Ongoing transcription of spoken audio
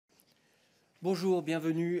Bonjour,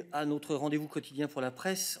 bienvenue à notre rendez-vous quotidien pour la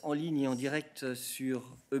presse, en ligne et en direct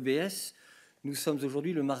sur EBS. Nous sommes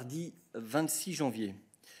aujourd'hui le mardi 26 janvier.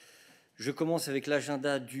 Je commence avec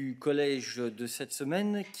l'agenda du collège de cette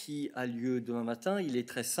semaine qui a lieu demain matin. Il est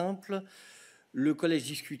très simple. Le collège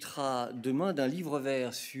discutera demain d'un livre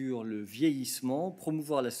vert sur le vieillissement,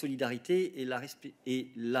 promouvoir la solidarité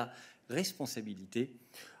et la responsabilité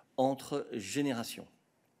entre générations.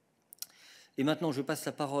 Et maintenant, je passe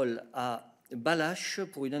la parole à Balázs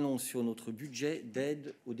pour une annonce sur notre budget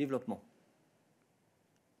d'aide au développement.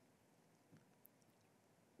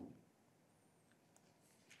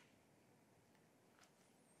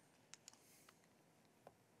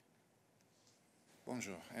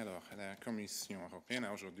 Bonjour. Alors, la Commission européenne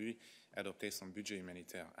a aujourd'hui adopté son budget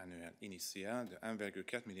humanitaire annuel initial de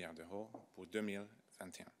 1,4 milliard d'euros pour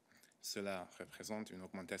 2021. Cela représente une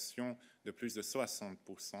augmentation de plus de 60%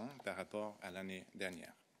 par rapport à l'année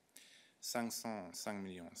dernière. 505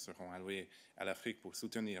 millions seront alloués à l'Afrique pour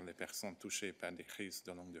soutenir les personnes touchées par des crises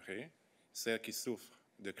de longue durée, celles qui souffrent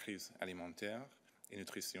de crises alimentaires et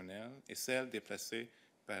nutritionnelles et celles déplacées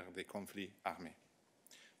par des conflits armés.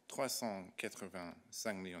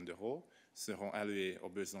 385 millions d'euros seront alloués aux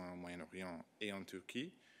besoins au Moyen-Orient et en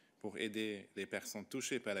Turquie pour aider les personnes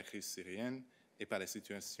touchées par la crise syrienne et par la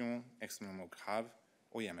situation extrêmement grave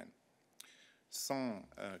au Yémen.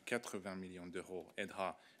 180 millions d'euros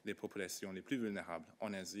aidera les populations les plus vulnérables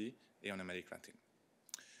en Asie et en Amérique latine.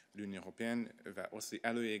 L'Union européenne va aussi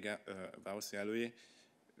allouer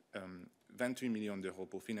 28 millions d'euros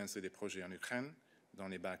pour financer des projets en Ukraine, dans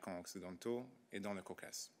les Balkans occidentaux et dans le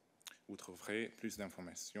Caucase. Vous trouverez plus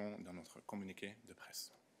d'informations dans notre communiqué de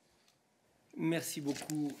presse. Merci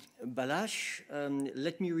beaucoup, Balázs.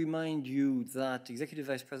 Let me remind you that Executive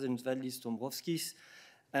Vice President Valdis Dombrovskis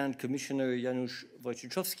and Commissioner Janusz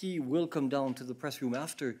Wojciechowski will come down to the press room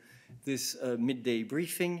after this midday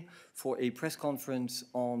briefing for a press conference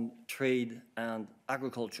on trade and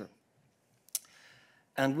agriculture.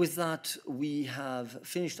 And with that, we have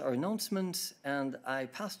finished our announcements, and I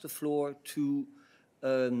pass the floor to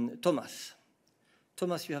Thomas.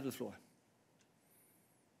 Thomas, you have the floor.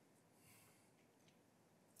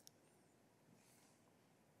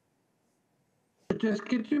 Est-ce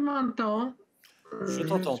que tu m'entends? Je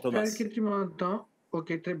t'entends, Thomas. J'espère que tu m'entends.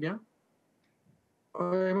 Ok, très bien.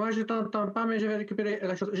 Moi, je ne t'entends pas, mais je vais récupérer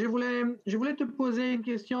la chose. Je voulais te poser une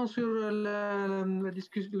question sur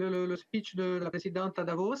le speech de la présidente à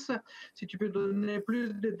Davos. Si tu peux donner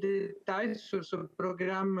plus de détails sur ce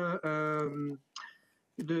programme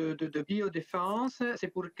de biodéfense, c'est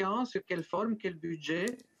pour quand, sur quelle forme, quel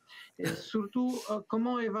budget? Et surtout,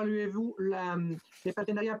 comment évaluez-vous les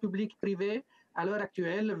partenariats publics-privés à l'heure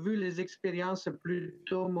actuelle, vu les expériences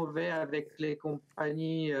plutôt mauvaises avec les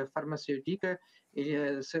compagnies pharmaceutiques et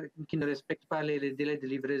qui ne respectent pas les délais de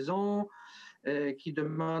livraison, qui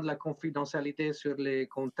demandent la confidentialité sur les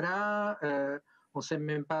contrats, on ne sait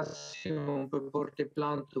même pas si on peut porter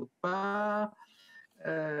plainte ou pas.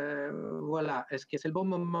 Voilà, est-ce que c'est le bon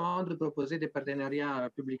moment de proposer des partenariats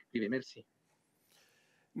publics-privés? Merci.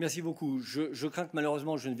 Merci beaucoup. Je crains que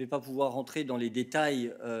malheureusement, je ne vais pas pouvoir rentrer dans les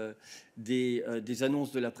détails des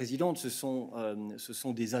annonces de la présidente. Ce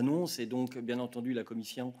sont des annonces et donc, bien entendu, la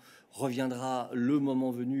Commission reviendra le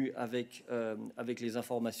moment venu avec les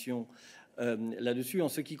informations là-dessus. En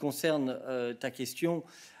ce qui concerne ta question,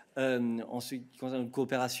 en ce qui concerne une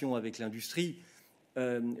coopération avec l'industrie,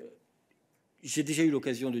 j'ai déjà eu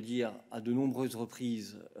l'occasion de dire à de nombreuses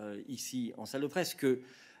reprises ici en salle de presse que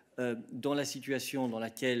dans la situation dans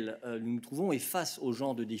laquelle nous nous trouvons et face au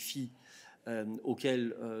genre de défis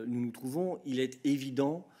auxquels nous nous trouvons, il est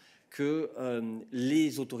évident que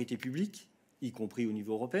les autorités publiques, y compris au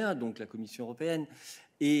niveau européen, donc la Commission européenne,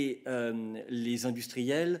 et les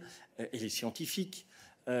industriels et les scientifiques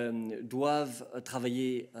doivent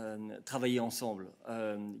travailler ensemble,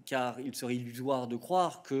 car il serait illusoire de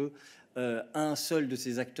croire que un seul de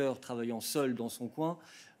ces acteurs travaillant seul dans son coin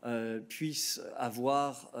puisse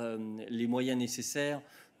avoir les moyens nécessaires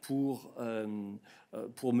pour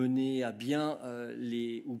mener à bien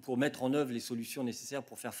ou pour mettre en œuvre les solutions nécessaires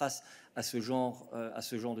pour faire face à ce genre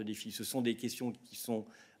de défis. Ce sont des questions qui sont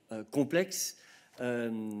complexes,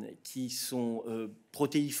 qui sont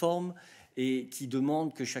protéiformes et qui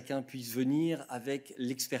demandent que chacun puisse venir avec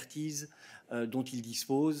l'expertise dont il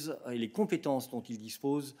dispose et les compétences dont il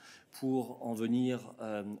dispose pour en venir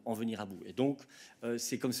à bout. Et donc,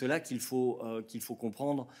 c'est comme cela qu'il faut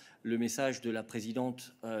comprendre le message de la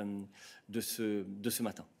présidente de ce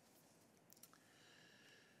matin.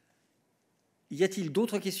 Y a-t-il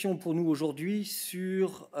d'autres questions pour nous aujourd'hui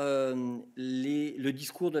sur le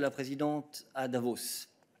discours de la présidente à Davos ?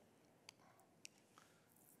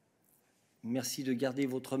 Merci de garder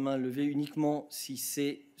votre main levée uniquement si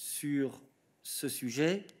c'est sur ce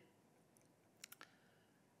sujet.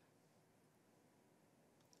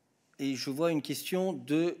 Et je vois une question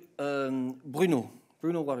de Bruno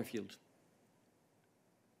Waterfield.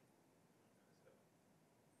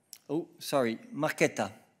 Oh, sorry,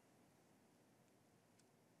 Marketa.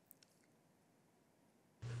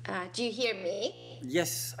 Do you hear me?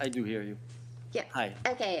 Yes, I do hear you. Yeah. Hi.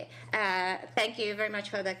 Okay. Thank you very much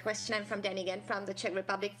for the question. I'm from Denigen, from the Czech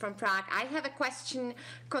Republic, from Prague. I have a question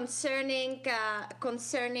concerning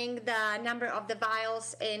the number of the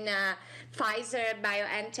vials in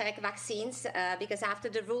Pfizer-BioNTech vaccines, because after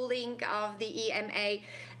the ruling of the EMA,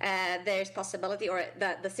 there's possibility, or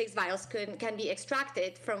the 6 vials can be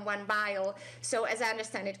extracted from 1 vial. So as I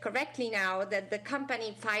understand it correctly now, that the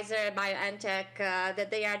company Pfizer-BioNTech, that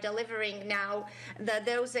they are delivering now the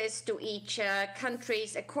doses to each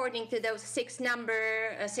countries according to those 6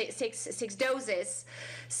 doses.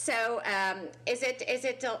 So is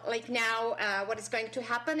it like now what is going to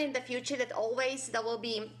happen in the future, that always there will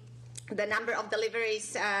be the number of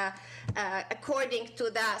deliveries according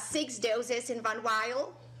to the 6 doses in 1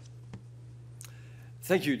 vial?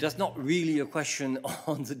 Thank you. That's not really a question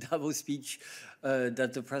on the Davos speech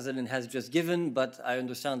that the President has just given, but I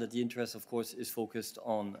understand that the interest, of course, is focused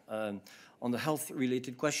on the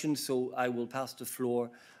health-related questions, so I will pass the floor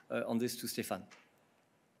on this to Stefan.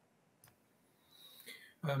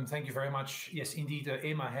 Thank you very much. Yes, indeed,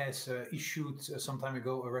 EMA has issued some time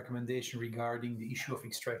ago a recommendation regarding the issue of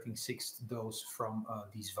extracting 6th dose from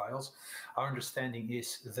these vials. Our understanding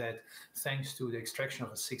is that thanks to the extraction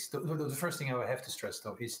of a 6th dose, the first thing I have to stress,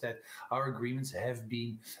 though, is that our agreements have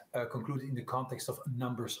been concluded in the context of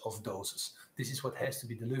numbers of doses. This is what has to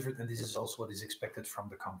be delivered, and this is also what is expected from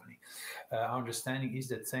the company. Our understanding is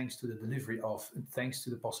that thanks to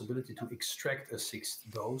the possibility to extract a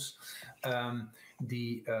 6th dose,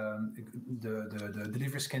 the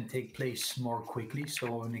deliveries can take place more quickly,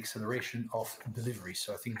 so an acceleration of delivery.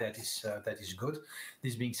 So I think that is good.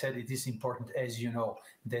 This being said, it is important, as you know,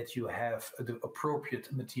 that you have the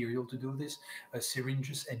appropriate material to do this,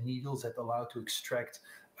 syringes and needles that allow to extract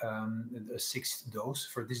a 6th dose.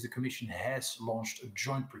 For this, the Commission has launched a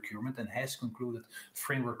joint procurement and has concluded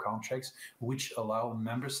framework contracts which allow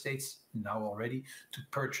member states now already to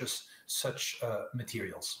purchase such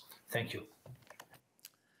materials. Thank you.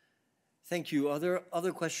 Thank you. Are there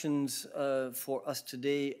other questions for us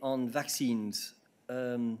today on vaccines?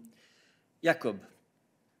 Jakob.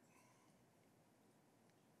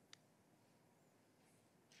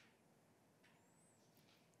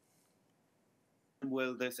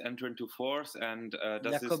 Will this enter into force, and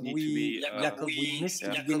does Jakob, this need to be... Jakob, we missed the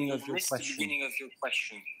beginning of your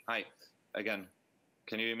question. Hi, again.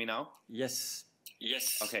 Can you hear me now? Yes.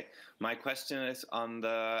 Yes. Okay. My question is on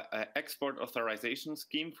the export authorization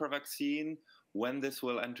scheme for vaccine, when this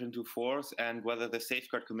will enter into force, and whether the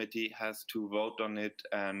Safeguard Committee has to vote on it,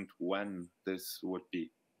 and when this would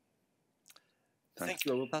be. Thank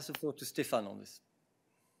you. I will pass the floor to Stefan on this.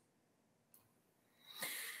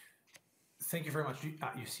 Thank you very much.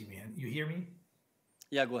 You see me and you hear me?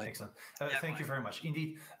 Yeah, go ahead. Excellent. Thank you very much.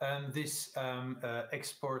 Indeed, this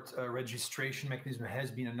export registration mechanism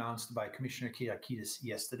has been announced by Commissioner Kyriakides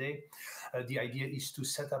yesterday. The idea is to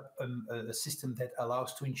set up a system that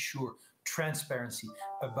allows to ensure transparency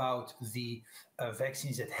about the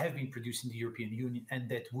vaccines that have been produced in the European Union and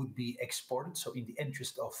that would be exported. So in the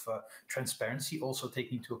interest of transparency, also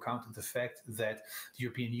taking into account the fact that the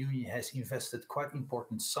European Union has invested quite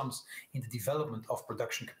important sums in the development of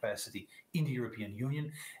production capacity in the European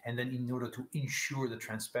Union. And then in order to ensure the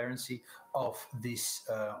transparency of this,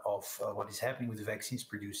 what is happening with the vaccines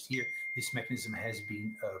produced here, this mechanism has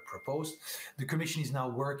been proposed. The Commission is now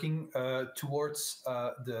working towards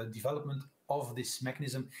the development of this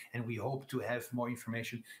mechanism, and we hope to have more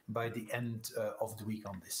information by the end of the week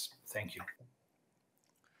on this. Thank you.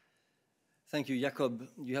 Thank you. Jakob,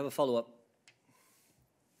 do you have a follow-up?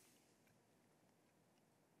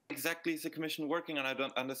 Exactly is the Commission working on? I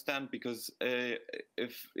don't understand, because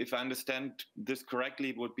if I understand this correctly,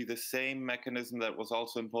 it would be the same mechanism that was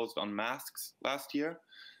also imposed on masks last year.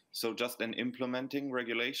 So just an implementing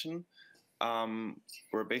regulation,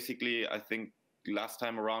 where basically, I think last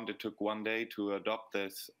time around it took 1 day to adopt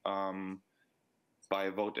this by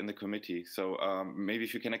a vote in the committee. So maybe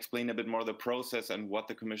if you can explain a bit more the process and what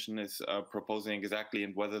the Commission is proposing exactly,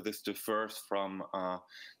 and whether this differs from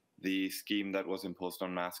the scheme that was imposed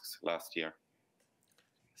on masks last year.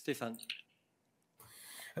 Stefan.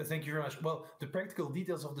 Thank you very much. Well, the practical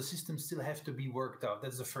details of the system still have to be worked out.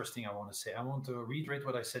 That's the first thing I want to say. I want to reiterate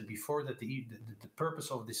what I said before, that the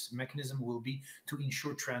purpose of this mechanism will be to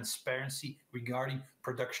ensure transparency regarding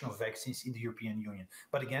production of vaccines in the European Union.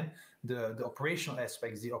 But again, the operational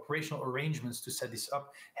aspects, the operational arrangements to set this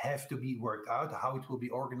up have to be worked out, how it will be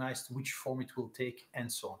organized, which form it will take,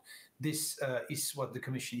 and so on. This is what the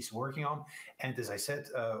Commission is working on. And as I said,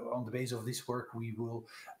 on the basis of this work, we're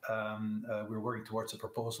working towards a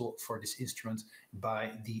proposal for this instrument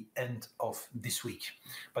by the end of this week.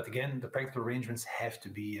 But again, the practical arrangements have to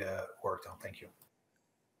be worked on. Thank you.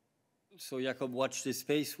 So Jacob, watch this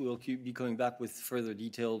space. We'll be coming back with further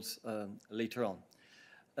details later on.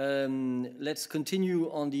 Let's continue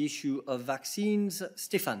on the issue of vaccines.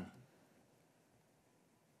 Stéphane.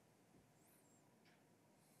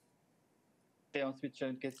 Et ensuite, j'ai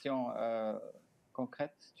une question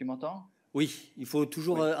concrète. Tu m'entends? Oui, il faut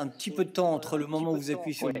toujours un petit peu de temps entre le moment où vous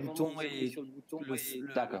appuyez sur le bouton et le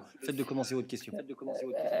fait de commencer votre question.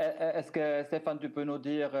 Est-ce que, Stéphane, tu peux nous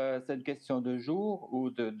dire, c'est une question de jours ou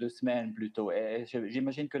de semaines plutôt?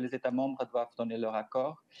 J'imagine que les États membres doivent donner leur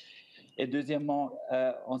accord. Et deuxièmement,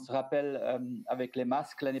 on se rappelle, avec les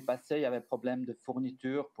masques, l'année passée, il y avait problème de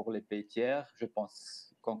fourniture pour les pays tiers. Je pense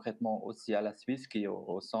concrètement aussi à la Suisse, qui est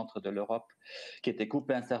au centre de l'Europe, qui était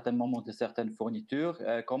coupée à un certain moment de certaines fournitures.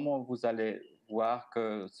 Comment vous allez voir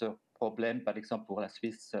que ce problème, par exemple pour la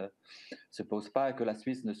Suisse, se pose pas et que la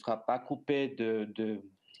Suisse ne sera pas coupée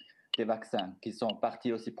des vaccins qui sont en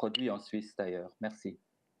partie aussi produits en Suisse d'ailleurs? Merci.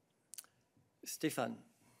 Stéphane.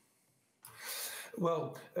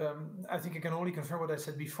 Well, I think I can only confirm what I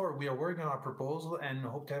said before. We are working on our proposal and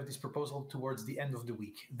hope to have this proposal towards the end of the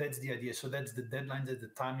week. That's the idea. So that's the deadline, that's the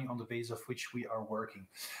timing on the basis of which we are working.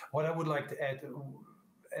 What I would like to add,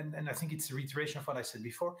 and I think it's a reiteration of what I said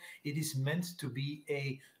before, it is meant to be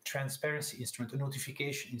a transparency instrument, a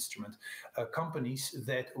notification instrument. Companies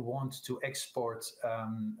that want to export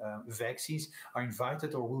vaccines are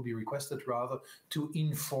invited, or will be requested rather, to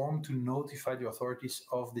inform, to notify the authorities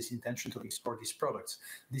of this intention to export these products.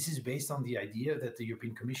 This is based on the idea that the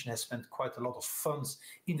European Commission has spent quite a lot of funds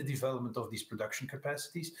in the development of these production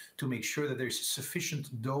capacities to make sure that there's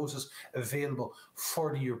sufficient doses available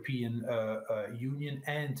for the European Union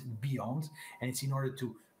and beyond. And it's in order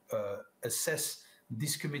to assess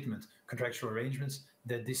this commitment, contractual arrangements,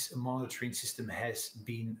 that this monitoring system has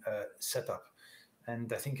been set up.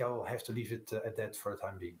 And I think I'll have to leave it at that for the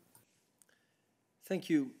time being. Thank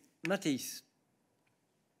you. Matthijs.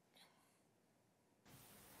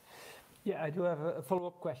 Yeah, I do have a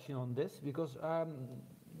follow-up question on this, because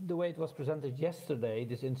the way it was presented yesterday,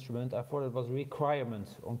 this instrument, I thought it was a requirement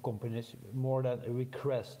on companies more than a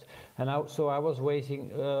request. And so I was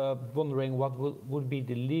wondering what would be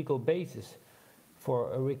the legal basis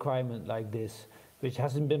for a requirement like this, which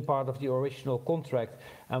hasn't been part of the original contract.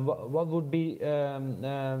 And what would be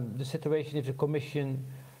the situation if the Commission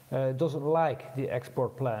doesn't like the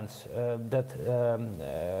export plans that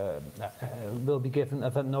will be given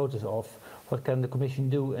advance notice of? What can the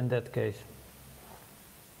Commission do in that case?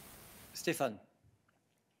 Stéphane.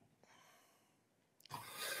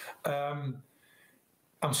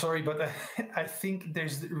 I'm sorry, but I think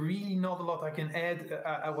there's really not a lot I can add.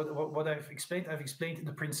 What I've explained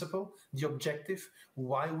the principle, the objective,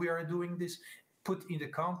 why we are doing this, put in the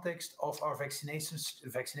context of our vaccination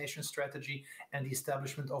strategy and the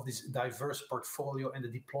establishment of this diverse portfolio and the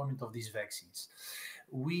deployment of these vaccines.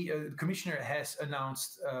 The Commissioner has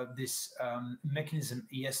announced this mechanism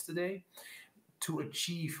yesterday to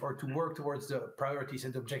achieve or to work towards the priorities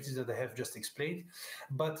and objectives that I have just explained.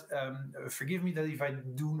 But forgive me that if I'm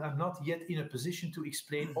not yet in a position to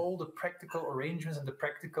explain all the practical arrangements and the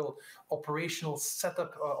practical operational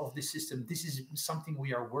setup of this system. This is something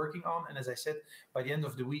we are working on. And as I said, by the end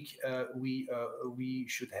of the week, we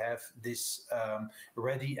should have this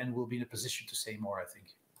ready and we'll be in a position to say more, I think.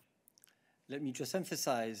 Let me just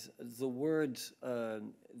emphasize the word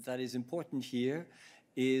that is important here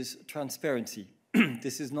is transparency.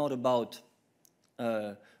 This is not about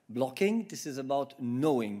blocking. This is about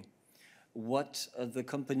knowing what the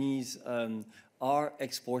companies are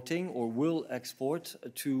exporting or will export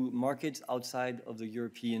to markets outside of the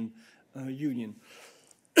European Union.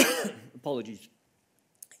 Apologies.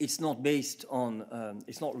 It's not based on,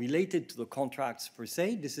 it's not related to the contracts per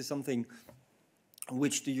se. This is something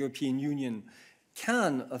which the European Union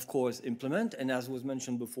can, of course, implement, and as was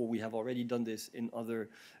mentioned before, we have already done this in other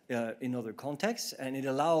contexts, and it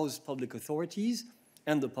allows public authorities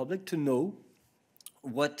and the public to know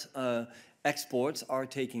what exports are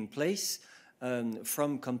taking place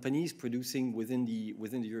from companies producing within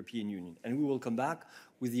the European Union. And we will come back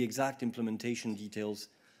with the exact implementation details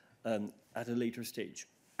at a later stage.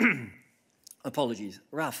 Apologies.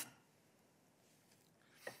 Raf.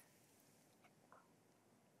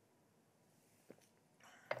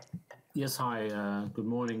 Yes, hi, good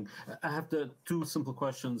morning. I have two simple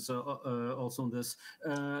questions also on this.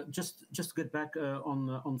 Just to get back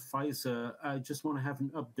on Pfizer, I just want to have an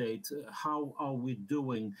update. How are we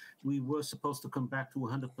doing? We were supposed to come back to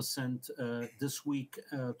 100% this week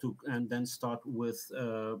and then start with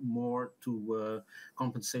more to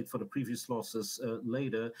compensate for the previous losses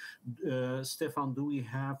later. Stefan, do we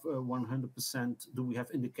have 100%? Do we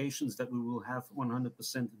have indications that we will have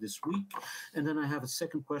 100% this week? And then I have a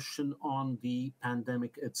second question on the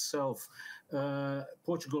pandemic itself.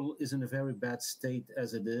 Portugal is in a very bad state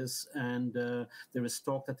as it is, and there is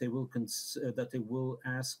talk that they will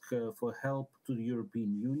ask for help to the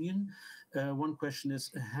European Union. One question is,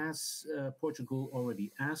 has Portugal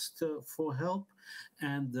already asked for help?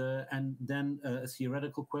 And then a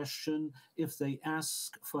theoretical question, if they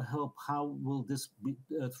ask for help, how will this be,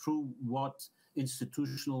 through what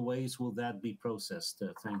institutional ways will that be processed?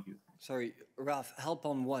 Thank you. Sorry, Raf, help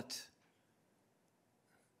on what?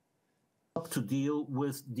 To deal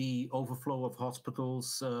with the overflow of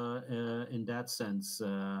hospitals in that sense,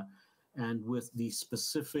 and with the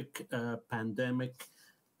specific pandemic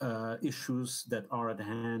issues that are at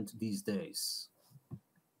hand these days.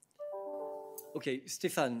 Okay,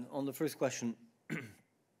 Stefan, on the first question.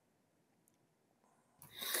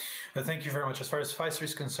 Thank you very much. As far as Pfizer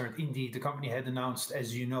is concerned, indeed, the company had announced,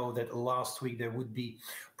 as you know, that last week there would be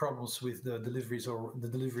problems with the deliveries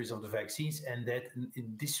of the vaccines, and that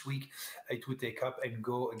in this week it would take up and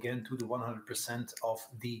go again to the 100% of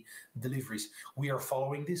the deliveries. We are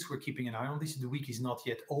following this. We're keeping an eye on this. The week is not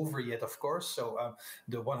yet over yet, of course. So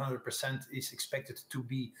the 100% is expected to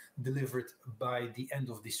be delivered by the end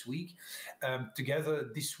of this week. Together,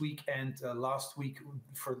 this week and last week,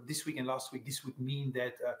 for this week and last week, this would mean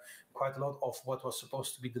that quite a lot of what was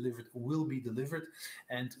supposed to be delivered will be delivered.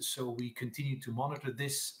 And so we continue to monitor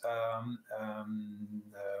this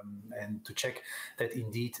and to check that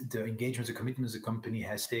indeed the engagement, the commitments the company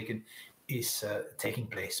has taken is taking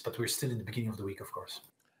place. But we're still in the beginning of the week, of course.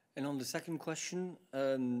 And on the second question,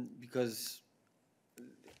 because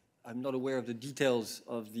I'm not aware of the details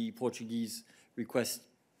of the Portuguese request,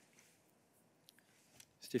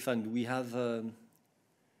 Stefan, do we have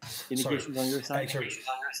indications on your side?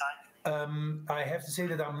 I have to say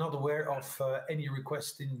that I'm not aware of any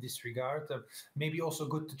request in this regard. Maybe also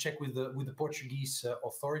good to check with the Portuguese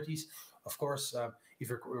authorities. Of course, if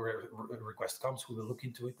a request comes, we will look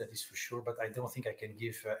into it, that is for sure. But I don't think I can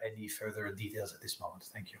give any further details at this moment.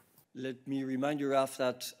 Thank you. Let me remind you, Raf,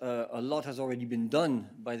 that a lot has already been done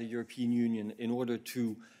by the European Union in order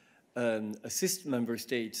to assist member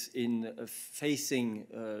states in facing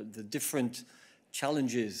the different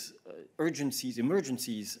challenges, urgencies,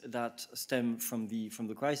 emergencies that stem from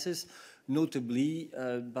the crisis, notably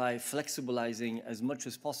by flexibilizing as much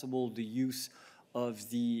as possible the use of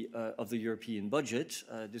the European budget.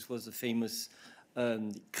 This was the famous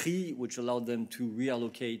CRI, which allowed them to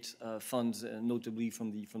reallocate funds, notably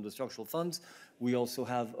from the structural funds. We also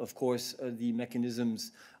have, of course, the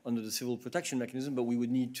mechanisms under the civil protection mechanism, but we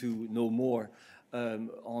would need to know more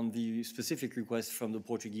on the specific request from the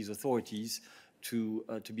Portuguese authorities to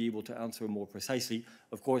be able to answer more precisely.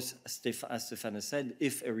 Of course, as Stefan has said,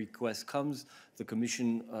 if a request comes, the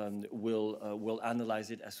Commission will analyze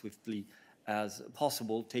it as swiftly as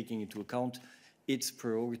possible, taking into account its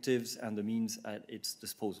prerogatives and the means at its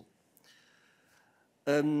disposal.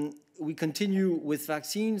 We continue with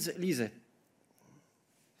vaccines. Lise.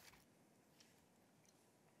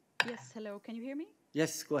 Yes, hello. Can you hear me?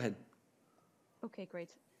 Yes, go ahead. Okay, great.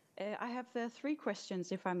 I have three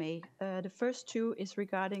questions, if I may. The first two is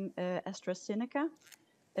regarding AstraZeneca.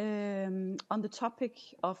 On the topic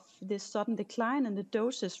of this sudden decline in the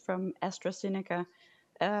doses from AstraZeneca,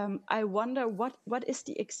 I wonder what is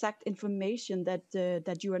the exact information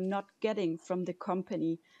that you are not getting from the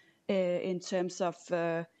company in terms of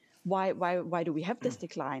why do we have this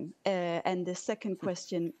decline? And the second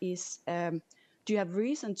question is, do you have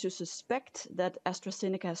reason to suspect that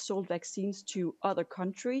AstraZeneca has sold vaccines to other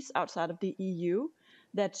countries outside of the EU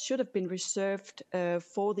that should have been reserved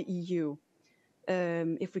for the EU?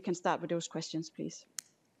 If we can start with those questions, please.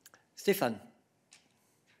 Stefan.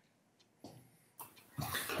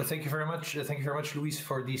 Thank you very much. Thank you very much, Luis,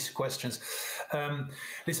 for these questions.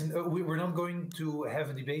 Listen, we're not going to have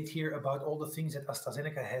a debate here about all the things that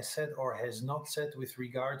AstraZeneca has said or has not said with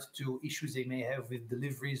regard to issues they may have with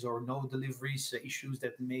deliveries or no deliveries, issues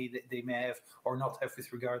that they may have or not have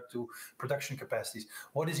with regard to production capacities.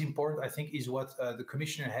 What is important, I think, is what the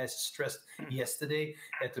Commissioner has stressed yesterday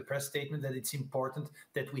at the press statement, that it's important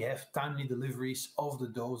that we have timely deliveries of the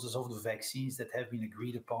doses of the vaccines that have been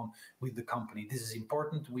agreed upon with the company. This is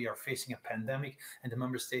important. We are facing a pandemic and the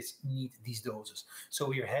member states need these doses. So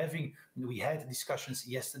we had discussions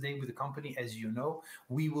yesterday with the company, as you know.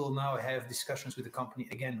 We will now have discussions with the company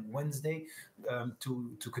again Wednesday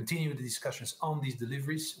to continue the discussions on these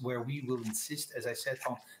deliveries, where we will insist, as I said,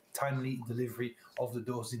 on timely delivery of the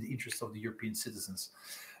dose in the interest of the European citizens.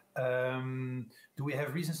 Do we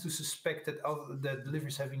have reasons to suspect that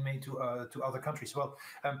deliveries have been made to other countries? Well,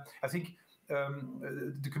 I think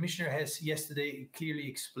the Commissioner has yesterday clearly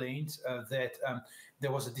explained that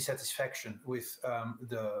there was a dissatisfaction with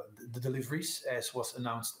the deliveries, as was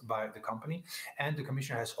announced by the company. And the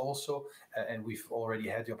Commissioner has also, and we've already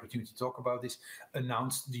had the opportunity to talk about this,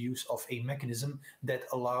 announced the use of a mechanism that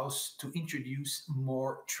allows to introduce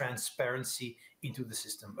more transparency into the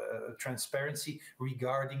system, transparency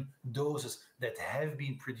regarding doses that have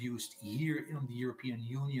been produced here in the European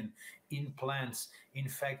Union, in plants, in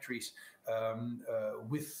factories,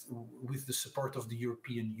 with the support of the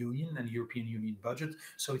European Union and the European Union budget.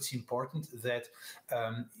 So it's important that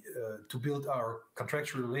to build our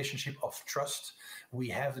contractual relationship of trust, we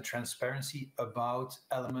have the transparency about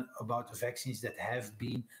vaccines that have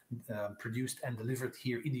been produced and delivered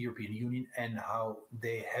here in the European Union and how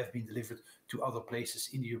they have been delivered to other places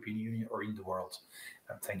in the European Union or in the world.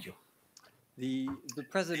 Thank you. The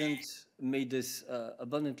President made this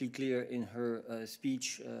abundantly clear in her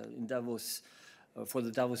speech in Davos for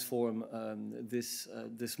the Davos Forum this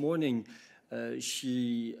morning.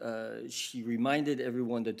 She reminded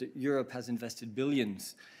everyone that Europe has invested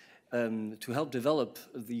billions to help develop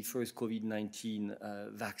the first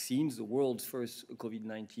COVID-19 vaccines, the world's first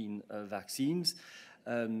COVID-19 vaccines.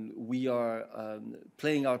 We are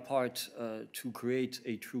playing our part to create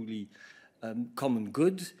a truly common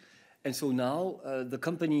good. And so now the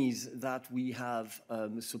companies that we have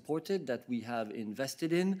supported, that we have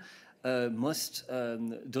invested in, must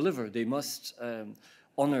deliver. They must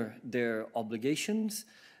honor their obligations.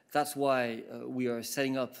 That's why we are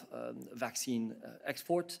setting up vaccine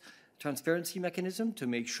export transparency mechanism to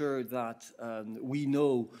make sure that we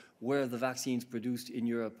know where the vaccines produced in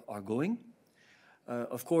Europe are going.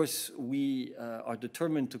 Of course, we are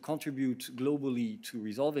determined to contribute globally to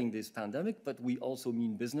resolving this pandemic, but we also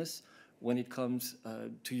mean business when it comes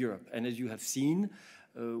to Europe. And as you have seen,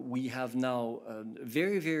 we have now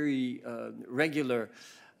very, very regular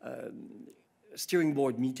steering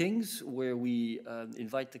board meetings where we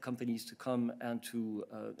invite the companies to come and to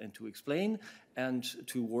explain and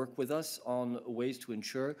to work with us on ways to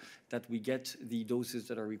ensure that we get the doses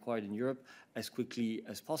that are required in Europe as quickly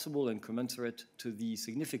as possible and commensurate to the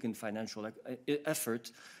significant financial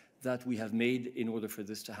effort that we have made in order for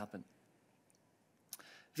this to happen.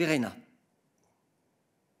 Verena.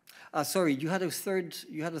 Sorry, you had a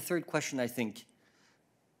third question, I think.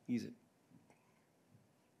 Lise.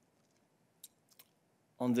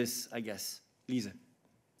 On this, I guess, Lise,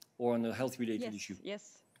 or on a health-related issue.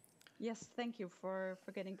 Yes. Thank you for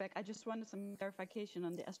getting back. I just wanted some clarification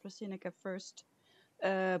on the AstraZeneca first,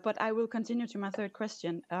 but I will continue to my third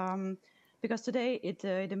question because today it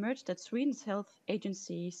emerged that Sweden's health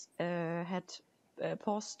agencies had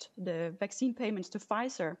paused the vaccine payments to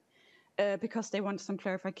Pfizer because they want some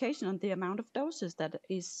clarification on the amount of doses that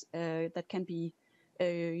can be,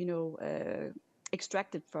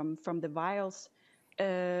 extracted from the vials.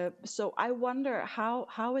 So I wonder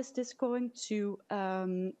how is this going to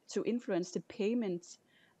influence the payment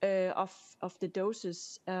of the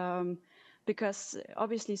doses, because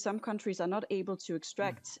obviously some countries are not able to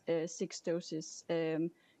extract 6 doses.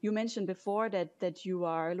 You mentioned before that you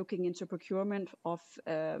are looking into procurement of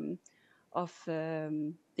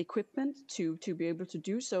equipment to be able to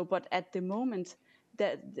do so, but at the moment,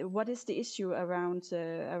 what is the issue around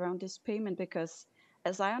this payment? Because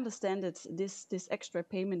as I understand it, this extra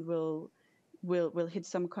payment will hit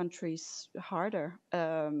some countries harder.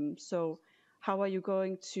 So how are you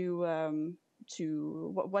going to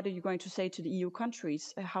what are you going to say to the EU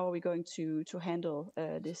countries? How are we going to handle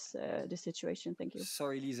this situation? Thank you.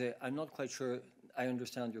 Sorry, Lise, I'm not quite sure I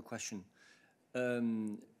understand your question.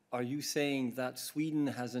 Are you saying that Sweden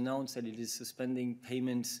has announced that it is suspending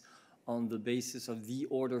payments on the basis of the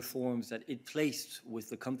order forms that it placed with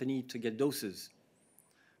the company to get doses?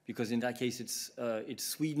 because in that case it's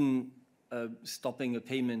Sweden stopping a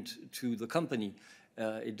payment to the company.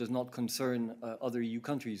 It does not concern other EU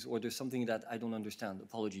countries, or there's something that I don't understand.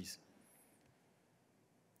 Apologies.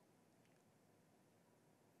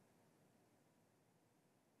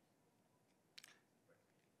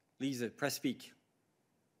 Lisa, press speak.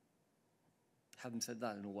 Haven't said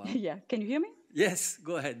that in a while. Yeah, can you hear me? Yes,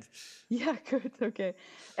 go ahead. Yeah, good, okay.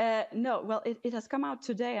 No, well, it has come out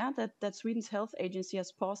today that Sweden's health agency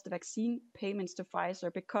has paused the vaccine payments to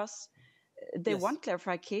Pfizer because they want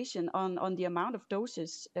clarification on the amount of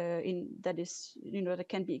doses that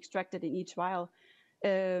can be extracted in each vial.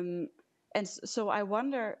 And so I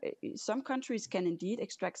wonder, some countries can indeed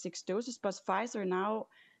extract 6 doses, but Pfizer now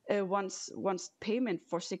wants payment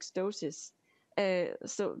for 6 doses.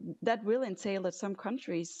 So that will entail that some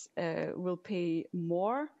countries will pay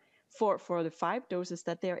more for the 5 doses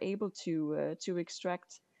that they're able to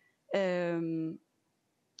extract. And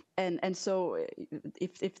so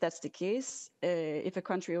if that's the case, if a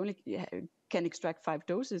country only can extract 5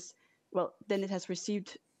 doses, well, then it has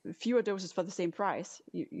received fewer doses for the same price.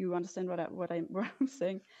 You understand what I'm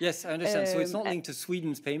saying? Yes, I understand. So it's not linked to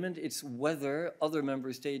Sweden's payment. It's whether other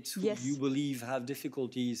member states who you believe have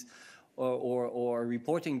difficulties or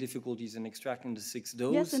reporting difficulties in extracting the 6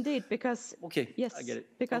 doses. Yes, indeed, because yes, I get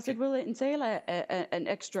it. Because it will entail an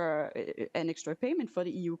extra payment for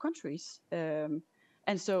the EU countries,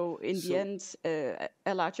 and so in the end,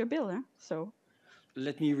 a larger bill. So.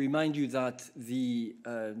 Let me remind you that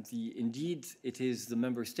indeed it is the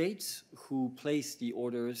member states who place the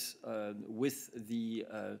orders with the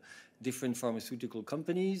different pharmaceutical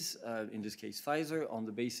companies, in this case Pfizer, on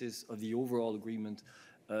the basis of the overall agreement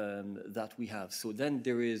that we have. So then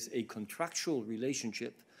there is a contractual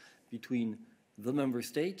relationship between the member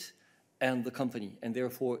state and the company, and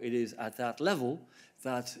therefore it is at that level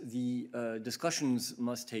that the discussions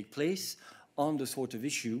must take place on the sort of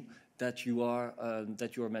issue that you are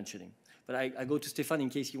mentioning. But I go to Stefan in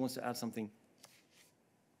case he wants to add something.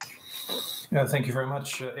 Yeah, thank you very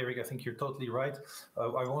much, Eric. I think you're totally right.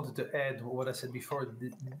 I wanted to add what I said before,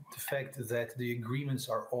 the fact that the agreements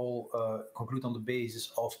are all concluded on the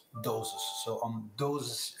basis of doses. So on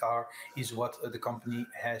doses is what the company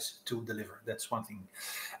has to deliver. That's one thing.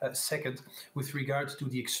 Second, with regard to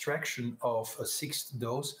the extraction of a 6th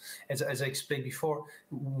dose, as I explained before,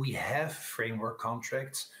 we have framework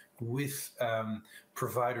contracts with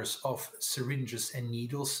providers of syringes and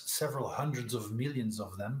needles, several hundreds of millions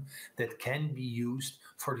of them, that can be used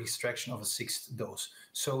for the extraction of a 6th dose.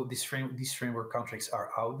 So these framework contracts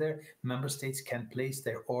are out there. Member states can place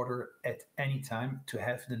their order at any time to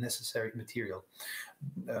have the necessary material.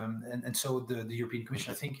 And so the European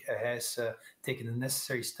Commission, I think, has taken the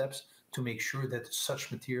necessary steps to make sure that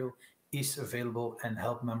such material is available and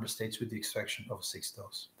help member states with the extraction of a 6th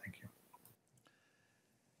dose. Thank you.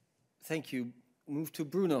 Thank you. Move to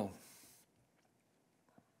Bruno.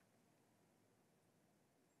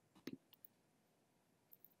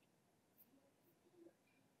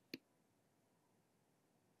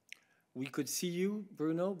 We could see you,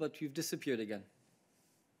 Bruno, but you've disappeared again.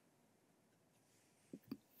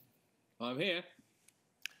 I'm here.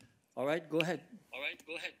 All right, go ahead.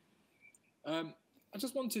 I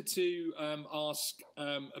just wanted to ask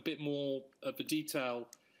a bit more of the detail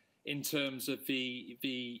in terms of the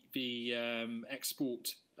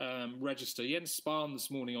export register. Jens Spahn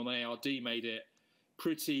this morning on ARD made it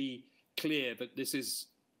pretty clear that this is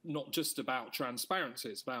not just about transparency,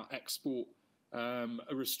 it's about export a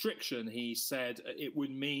restriction. He said it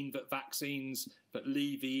would mean that vaccines that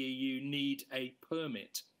leave the EU need a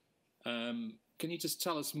permit. Can you just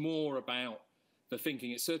tell us more about the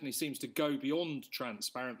thinking? It certainly seems to go beyond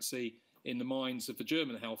transparency in the minds of the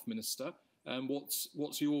German health minister.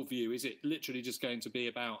 What's your view? Is it literally just going to be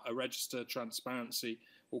about a register, transparency,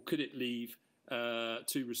 or could it leave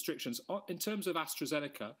to restrictions? In terms of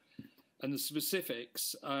AstraZeneca and the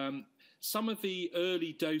specifics, some of the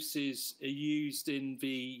early doses used in the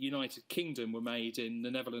United Kingdom were made in the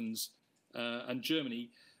Netherlands and Germany.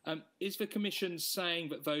 Is the Commission saying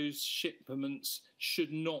that those shipments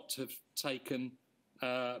should not have taken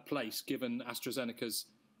place, given AstraZeneca's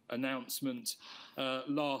announcement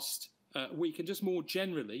last week? And just more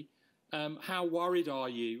generally, how worried are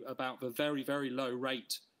you about the very, very low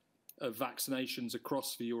rate of vaccinations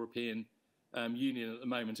across the European Union at the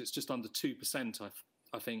moment? It's just under 2%,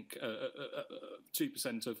 I think,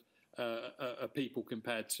 2% of people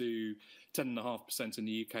compared to 10.5% in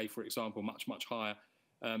the UK, for example, much, much higher.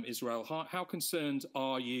 Israel. How concerned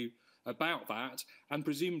are you about that? And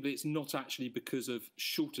presumably it's not actually because of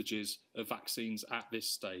shortages of vaccines at this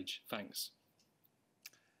stage. Thanks.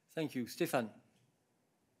 Thank you. Stefan.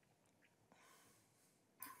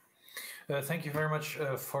 Thank you very much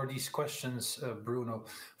for these questions, Bruno.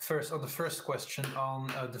 First, on the first question on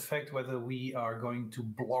the fact whether we are going to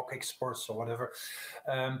block exports or whatever.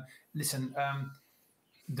 Listen,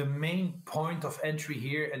 the main point of entry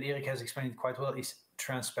here, and Erik has explained it quite well, is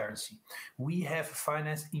transparency. We have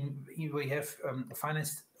financed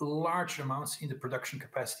large amounts in the production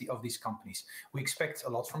capacity of these companies. We expect a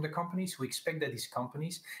lot from the companies. We expect that these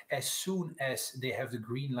companies, as soon as they have the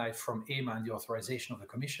green light from EMA and the authorization of the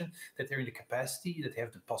Commission, that they're in the capacity, that they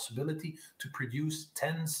have the possibility to produce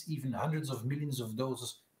tens, even hundreds of millions of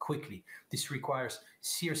doses quickly. This requires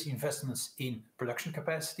serious investments in production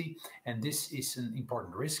capacity, and this is an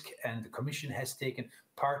important risk, and the Commission has taken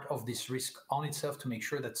part of this risk on itself to make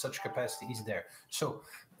sure that such capacity is there. So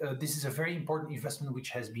this is a very important investment which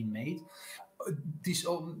has been made.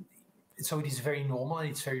 So it is very normal and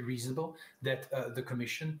it's very reasonable that the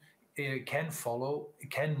Commission can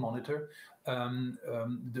monitor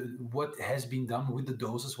what has been done with the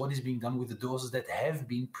doses, what is being done with the doses that have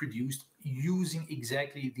been produced using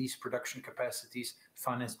exactly these production capacities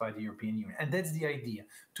financed by the European Union. And that's the idea,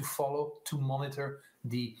 to follow, to monitor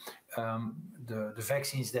the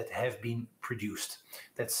vaccines that have been produced.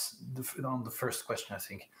 That's on the first question, I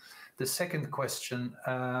think. The second question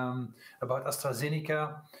about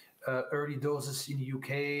AstraZeneca, early doses in the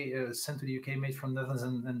UK, sent to the UK, made from Netherlands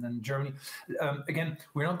and Germany. Again,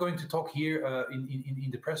 we're not going to talk here in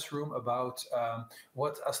the press room about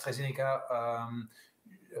what AstraZeneca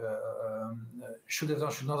should have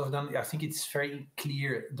done, should not have done. I think it's very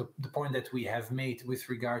clear the point that we have made with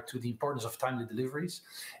regard to the importance of timely deliveries,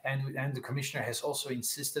 and the Commissioner has also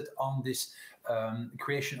insisted on this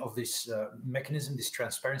creation of this mechanism, this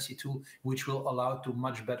transparency tool, which will allow to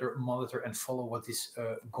much better monitor and follow what is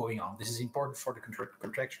going on. This is important for the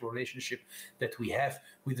contractual relationship that we have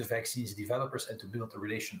with the vaccines developers and to build a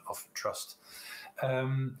relation of trust.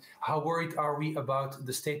 How worried are we about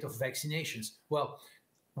the state of vaccinations? Well,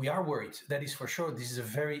 we are worried, that is for sure. This is a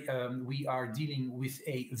very, we are dealing with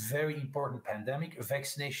a very important pandemic.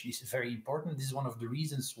 Vaccination is very important. This is one of the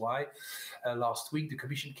reasons why last week the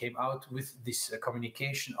Commission came out with this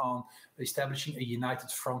communication on establishing a united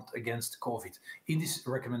front against COVID. In this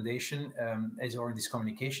recommendation, or in this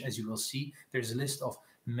communication, as you will see, there's a list of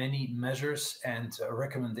many measures and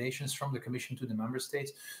recommendations from the Commission to the Member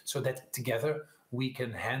States, so that together we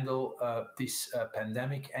can handle this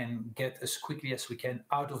pandemic and get as quickly as we can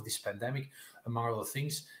out of this pandemic, among other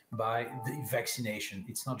things, by the vaccination.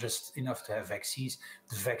 It's not just enough to have vaccines.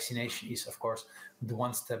 The vaccination is, of course, the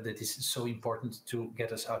one step that is so important to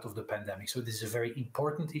get us out of the pandemic. So this is a very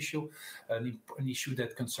important issue, an issue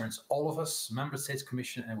that concerns all of us, Member States,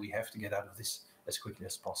 Commission, and we have to get out of this as quickly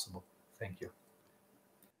as possible. Thank you.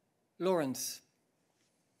 Lawrence.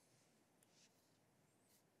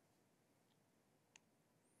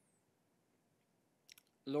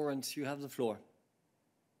 Lawrence, you have the floor.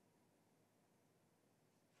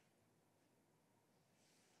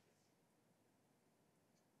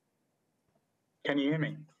 Can you hear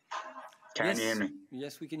me? Can you hear me?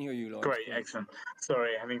 Yes, we can hear you, Lawrence. Great, excellent.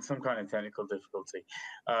 Sorry, having some kind of technical difficulty.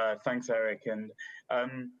 Thanks, Erik. And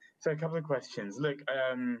so a couple of questions. Look,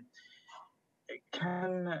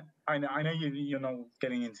 I know you're not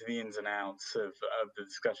getting into the ins and outs of the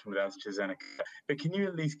discussion with AstraZeneca, but can you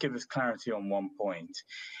at least give us clarity on one point?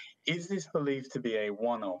 Is this believed to be a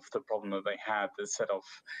one-off, the problem that they had that set off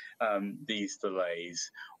these delays,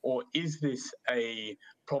 or is this a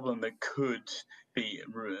problem that could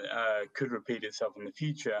repeat itself in the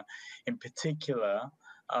future? In particular,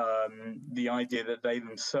 the idea that they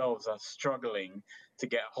themselves are struggling to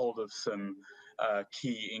get hold of some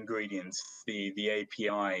key ingredients, the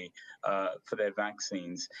API for their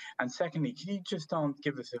vaccines. And secondly, can you just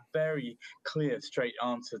give us a very clear, straight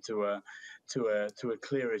answer to a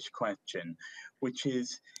clearish question, which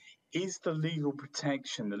is the legal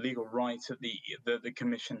protection, the legal rights that the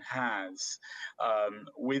Commission has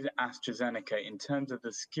with AstraZeneca in terms of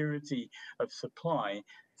the security of supply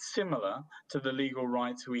similar to the legal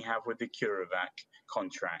rights we have with the CureVac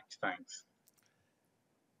contract? Thanks.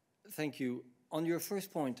 Thank you. On your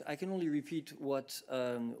first point, I can only repeat what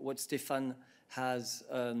Stefan has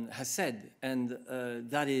said, and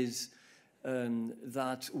that is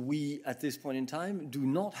that we, at this point in time, do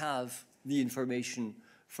not have the information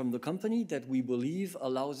from the company that we believe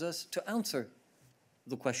allows us to answer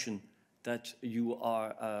the question that you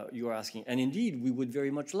are asking. And indeed, we would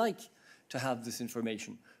very much like to have this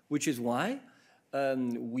information, which is why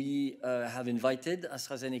we have invited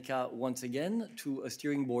AstraZeneca once again to a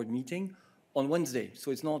steering board meeting on Wednesday.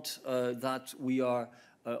 So it's not that we are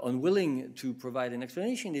unwilling to provide an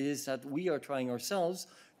explanation. It is that we are trying ourselves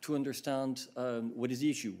to understand what is the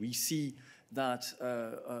issue. We see that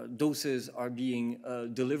doses are being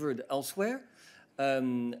delivered elsewhere,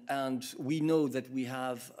 and we know that we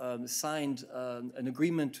have signed an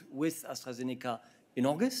agreement with AstraZeneca in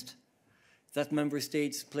August, that member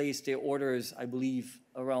states placed their orders, I believe,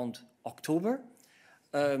 around October,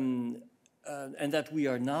 and that we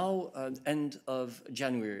are now end of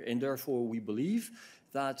January, and therefore we believe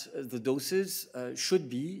that the doses should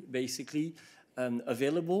be basically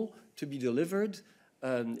available to be delivered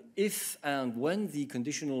if and when the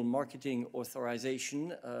conditional marketing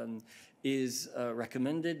authorization is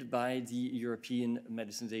recommended by the European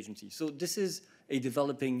Medicines Agency. So this is a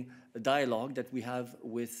developing dialogue that we have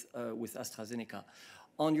with AstraZeneca.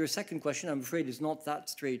 On your second question, I'm afraid it's not that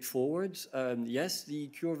straightforward. Yes, the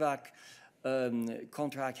CureVac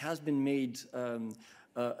contract has been made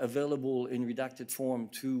available in redacted form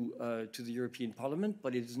to the European Parliament,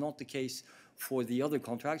 but it is not the case for the other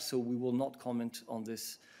contracts, so we will not comment on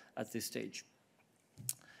this at this stage.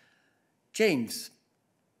 James.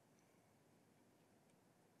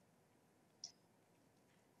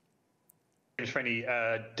 James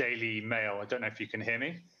Freeney, Daily Mail. I don't know if you can hear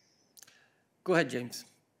me. Go ahead, James.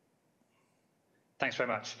 Thanks very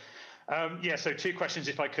much. Yeah, so two questions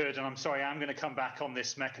if I could, and I'm sorry, I'm going to come back on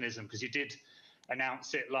this mechanism because you did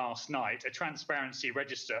announce it last night. A transparency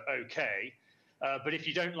register, okay, but if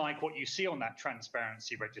you don't like what you see on that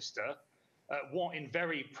transparency register, what in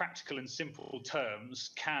very practical and simple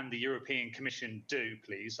terms can the European Commission do,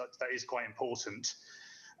 please? That is quite important.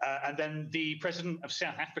 And then the President of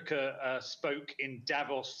South Africa spoke in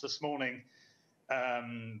Davos this morning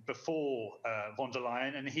before von der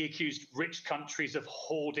Leyen, and he accused rich countries of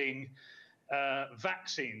hoarding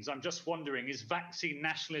vaccines. I'm just wondering, is vaccine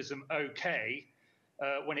nationalism okay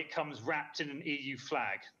when it comes wrapped in an EU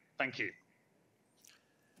flag? Thank you.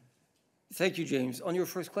 Thank you, James. On your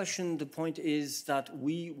first question, the point is that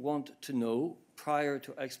we want to know prior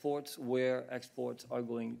to exports where exports are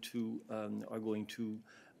going to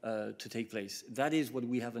take place. That is what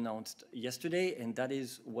we have announced yesterday, and that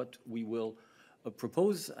is what we will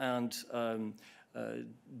propose. And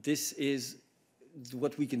this is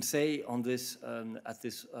what we can say on this at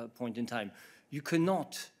this point in time. You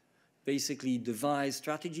cannot basically devise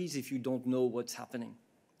strategies if you don't know what's happening.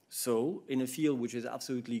 So in a field which is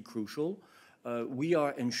absolutely crucial, we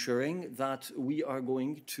are ensuring that we are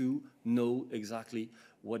going to know exactly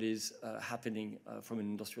what is happening from an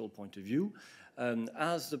industrial point of view.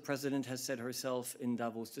 As the President has said herself in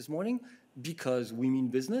Davos this morning, because we mean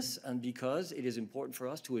business and because it is important for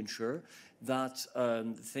us to ensure that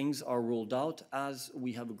things are rolled out as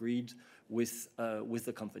we have agreed with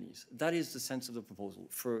the companies. That is the sense of the proposal.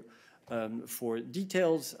 For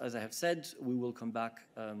details, as I have said, we will come back.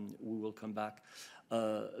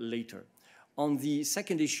 Later. On the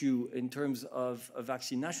second issue, in terms of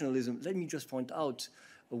vaccine nationalism, let me just point out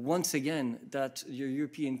once again that the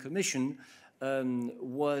European Commission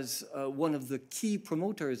was one of the key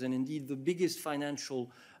promoters and indeed the biggest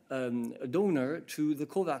financial donor to the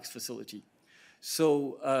COVAX facility.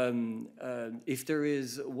 So if there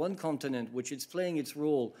is one continent which is playing its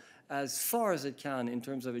role as far as it can in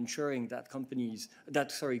terms of ensuring that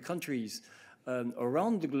countries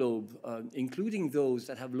around the globe, including those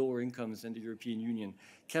that have lower incomes than the European Union,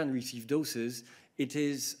 can receive doses, it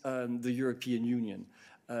is the European Union.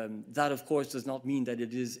 That, of course, does not mean that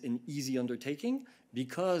it is an easy undertaking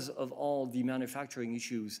because of all the manufacturing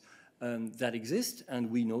issues that exist, and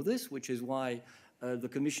we know this, which is why the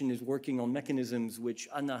Commission is working on mechanisms which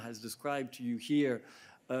Anna has described to you here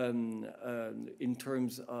in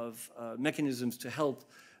terms of mechanisms to help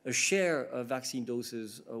share vaccine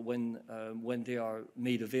doses when they are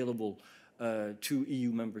made available to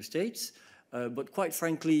EU member states. But quite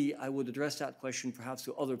frankly, I would address that question perhaps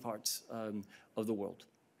to other parts of the world.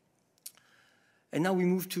 And now we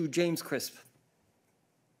move to James Crisp.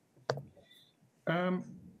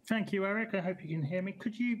 Thank you, Eric. I hope you can hear me.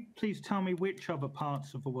 Could you please tell me which other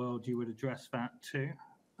parts of the world you would address that to?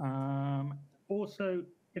 Also,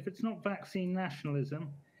 if it's not vaccine nationalism,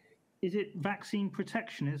 is it vaccine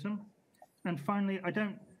protectionism? And finally, I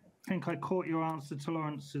don't think I caught your answer to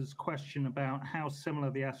Lawrence's question about how similar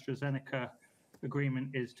the AstraZeneca agreement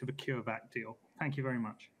is to the CureVac deal. Thank you very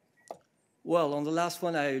much. Well, on the last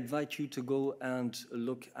one, I invite you to go and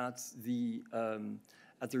look at the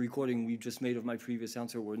recording we just made of my previous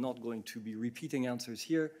answer. We're not going to be repeating answers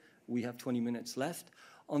here. We have 20 minutes left.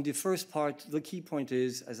 On the first part, the key point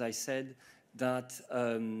is, as I said, that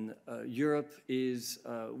Europe is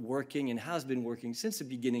working and has been working since the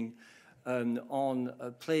beginning on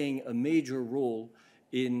playing a major role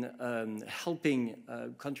in helping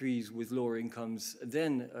countries with lower incomes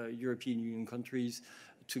than European Union countries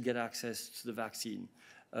to get access to the vaccine.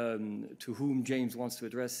 To whom James wants to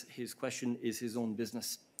address his question is his own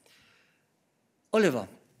business. Oliver.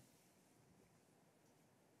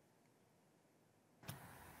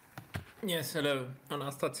 Yes, hello, on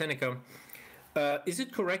AstraZeneca. Is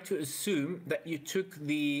it correct to assume that you took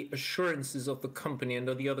the assurances of the company and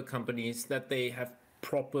of the other companies that they have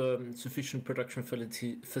proper, sufficient production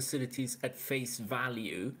facilities at face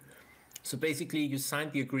value? So basically you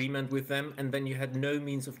signed the agreement with them and then you had no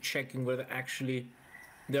means of checking whether actually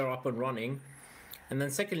they're up and running. And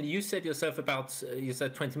then secondly, you said yourself you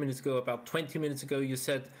said 20 minutes ago, you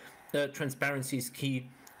said transparency is key.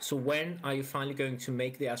 So when are you finally going to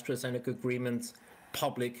make the AstraZeneca agreement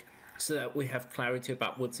public so that we have clarity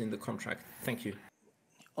about what's in the contract? Thank you.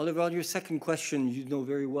 Oliver, on your second question, you know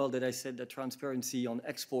very well that I said that transparency on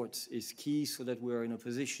exports is key so that we're in a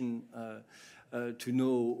position to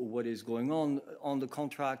know what is going on. On the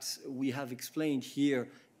contracts, we have explained here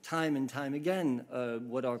time and time again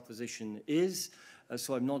what our position is.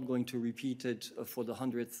 So I'm not going to repeat it for the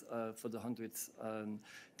 100th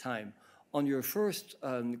time. On your first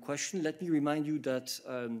question, let me remind you that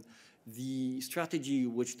the strategy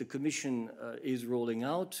which the Commission is rolling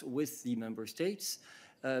out with the member states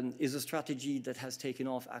is a strategy that has taken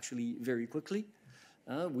off actually very quickly.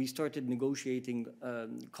 We started negotiating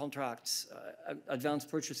contracts, advanced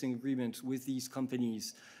purchasing agreements with these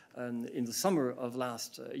companies in the summer of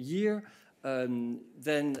last year.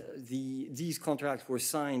 Then these contracts were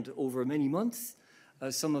signed over many months.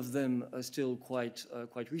 Some of them still quite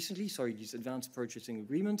recently, these advanced purchasing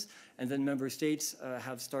agreements, and then member states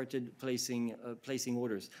have started placing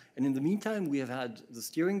orders. And in the meantime, we have had the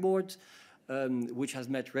steering board, which has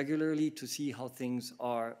met regularly to see how things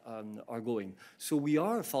are going. So we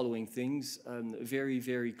are following things very,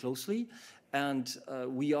 very closely, and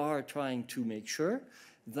we are trying to make sure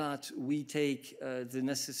that we take the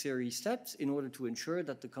necessary steps in order to ensure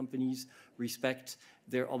that the companies respect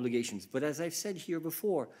their obligations. But as I've said here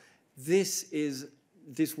before, this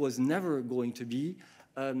was never going to be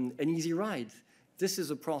an easy ride. This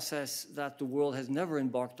is a process that the world has never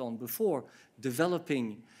embarked on before,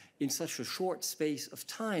 developing in such a short space of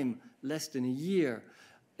time, less than a year,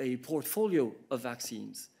 a portfolio of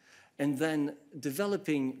vaccines, and then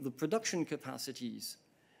developing the production capacities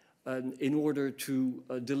in order to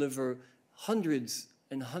deliver hundreds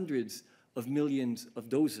and hundreds of millions of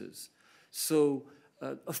doses. So,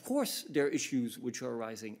 of course, there are issues which are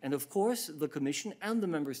arising. And of course, the Commission and the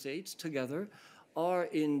member states together are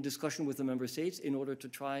in discussion with the member states in order to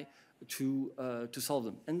try to solve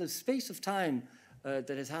them. And the space of time that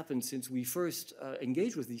has happened since we first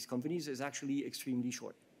engaged with these companies is actually extremely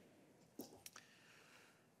short.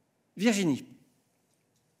 Virginie.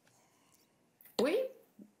 Oui,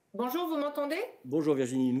 bonjour, vous m'entendez? Bonjour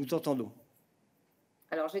Virginie, nous t'entendons.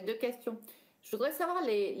 Alors j'ai deux questions. Je voudrais savoir,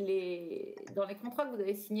 dans les contrats que vous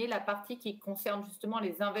avez signés, la partie qui concerne justement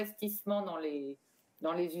les investissements dans les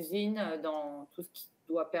usines, dans tout ce qui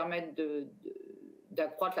doit permettre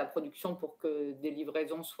d'accroître la production pour que des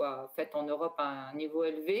livraisons soient faites en Europe à un niveau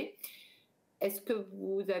élevé. Est-ce que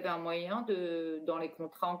vous avez un moyen, dans les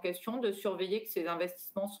contrats en question, de surveiller que ces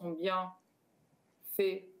investissements sont bien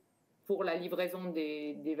faits pour la livraison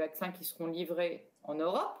des vaccins qui seront livrés en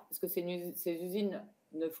Europe? Parce que ces usines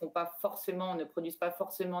ne produisent pas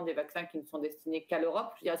forcément des vaccins qui ne sont destinés qu'à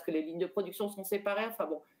l'Europe. Je veux dire, est-ce que les lignes de production sont séparées? Enfin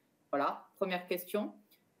bon, voilà, première question.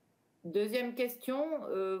 Deuxième question,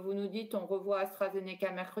 vous nous dites on revoit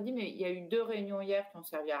AstraZeneca mercredi, mais il y a eu 2 réunions hier qui n'ont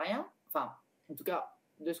servi à rien. Enfin, en tout cas,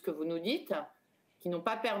 de ce que vous nous dites, qui n'ont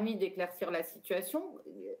pas permis d'éclaircir la situation.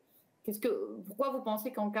 Pourquoi vous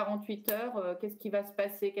pensez qu'en 48 heures, qu'est-ce qui va se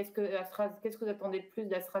passer? Qu'est-ce que vous attendez de plus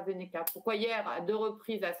d'AstraZeneca? Pourquoi hier, à 2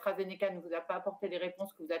 reprises, AstraZeneca ne vous a pas apporté les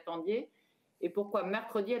réponses que vous attendiez? Et pourquoi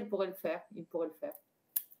mercredi, il pourrait le faire?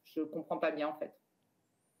 Je ne comprends pas bien, en fait.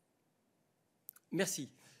 Merci.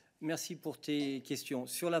 Merci pour tes questions.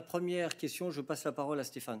 Sur la première question, je passe la parole à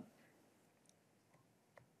Stéphane.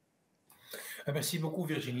 Merci beaucoup,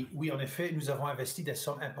 Virginie. Oui, en effet, nous avons investi des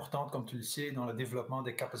sommes importantes, comme tu le sais, dans le développement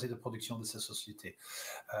des capacités de production de ces sociétés.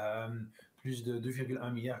 Plus de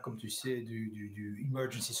 2,1 milliards, comme tu sais, du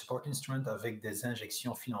Emergency Support Instrument avec des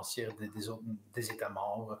injections financières des États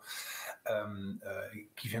membres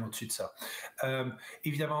qui viennent au-dessus de ça.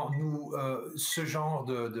 Évidemment, ce genre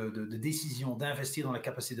de décisions d'investir dans la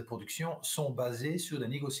capacité de production sont basées sur des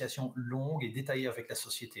négociations longues et détaillées avec la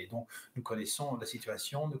société. Donc, nous connaissons la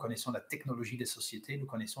situation, nous connaissons la technologie des sociétés, nous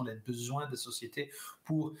connaissons les besoins des sociétés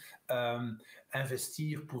pour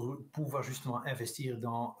investir pour pouvoir justement investir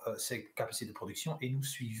dans ces capacités de production, et nous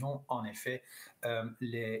suivons en effet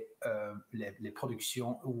les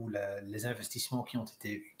productions ou les investissements qui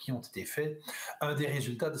ont été faits. Un des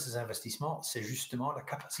résultats de ces investissements, c'est justement la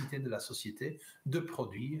capacité de la société de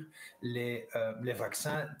produire les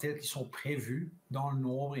vaccins tels qu'ils sont prévus dans le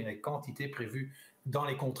nombre et les quantités prévues dans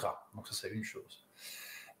les contrats. Donc ça, c'est une chose.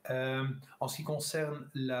 En ce qui concerne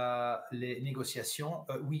les négociations,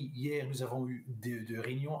 oui, hier nous avons eu deux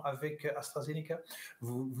réunions avec AstraZeneca.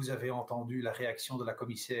 Vous avez entendu la réaction de la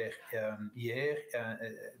commissaire hier,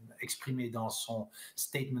 exprimée dans son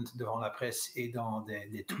statement devant la presse et dans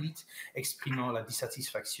des tweets, exprimant la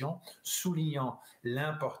dissatisfaction, soulignant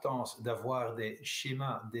l'importance d'avoir des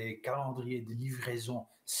schémas, des calendriers de livraison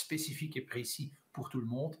spécifiques et précis pour tout le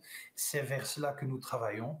monde. C'est vers cela que nous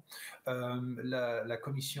travaillons. La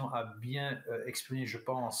Commission a bien exprimé, je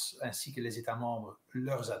pense, ainsi que les États membres,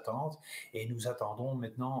 leurs attentes, et nous attendons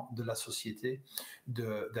maintenant de la société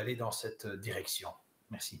d'aller dans cette direction.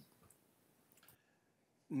 Merci.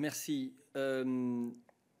 Merci.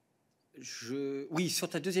 Oui, sur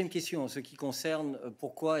ta deuxième question, en ce qui concerne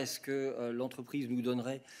pourquoi est-ce que l'entreprise nous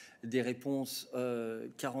donnerait des réponses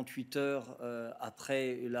 48 heures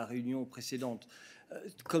après la réunion précédente.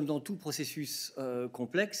 Comme dans tout processus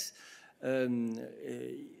complexe, le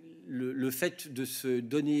fait de se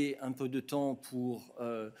donner un peu de temps pour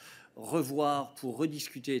revoir, pour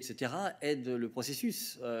rediscuter, etc., aide le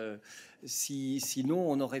processus.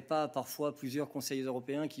 Sinon, on n'aurait pas parfois plusieurs conseillers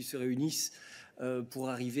européens qui se réunissent pour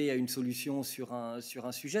arriver à une solution sur un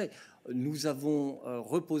sujet. Nous avons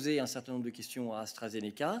reposé un certain nombre de questions à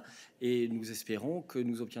AstraZeneca et nous espérons que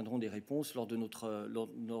nous obtiendrons des réponses lors de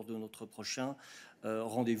notre prochain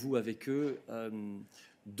rendez-vous avec eux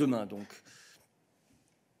demain. Donc,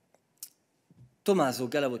 Tommaso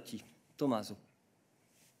Galavotti. Tommaso.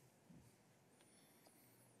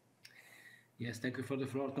 Yes, thank you for the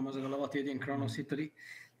floor. Tommaso Galavotti in Kronos, Italy.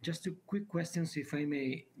 Just two quick questions, if I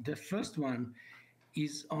may. The first one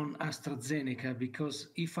is on AstraZeneca, because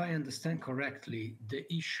if I understand correctly, the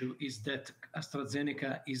issue is that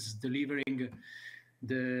AstraZeneca is delivering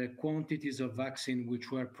the quantities of vaccine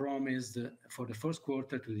which were promised for the first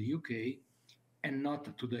quarter to the UK and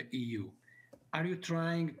not to the EU. Are you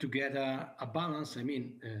trying to get a balance? I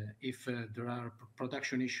mean, if there are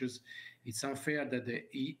production issues, it's unfair that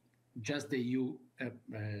just the EU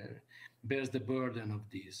bears the burden of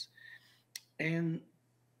this. And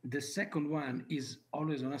the second one is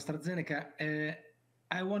always on AstraZeneca.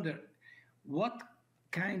 I wonder, what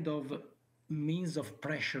kind of means of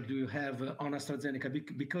pressure do you have on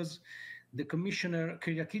AstraZeneca? Because the Commissioner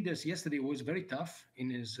Kyriakides yesterday was very tough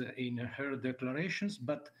in her declarations,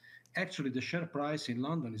 but actually the share price in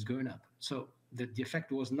London is going up. So the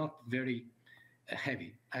effect was not very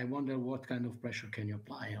heavy. I wonder what kind of pressure can you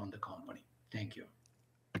apply on the company? Thank you.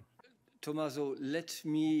 Tommaso, let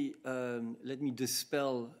me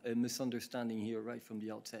dispel a misunderstanding here right from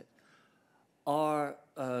the outset. Our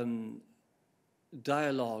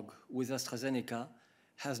dialogue with AstraZeneca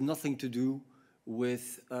has nothing to do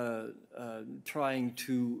with trying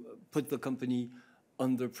to put the company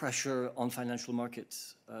under pressure on financial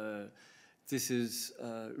markets. This is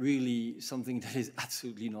really something that is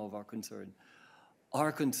absolutely not of our concern.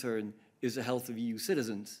 Our concern is the health of EU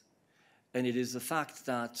citizens. And it is the fact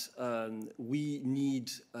that we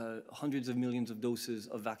need hundreds of millions of doses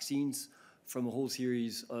of vaccines from a whole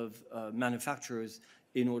series of manufacturers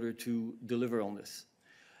in order to deliver on this.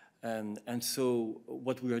 And so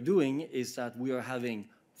what we are doing is that we are having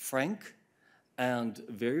frank and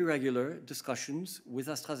very regular discussions with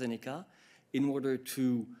AstraZeneca in order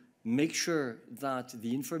to make sure that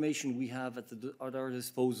the information we have at our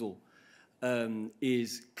disposal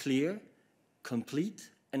is clear, complete,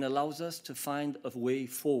 and allows us to find a way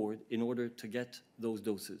forward in order to get those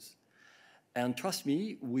doses. And trust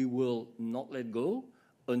me, we will not let go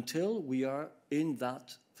until we are in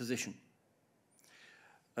that position.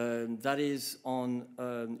 That is on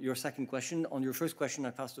your second question. On your first question,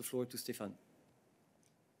 I pass the floor to Stéphane.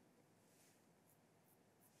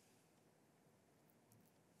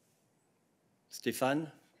 Stéphane?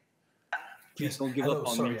 Please don't give up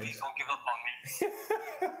on me. Please don't give up on me.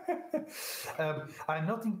 I'm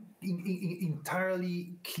not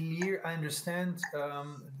entirely clear. I understand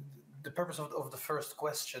the purpose of the first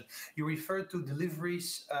question. You referred to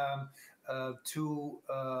deliveries to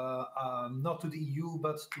not to the EU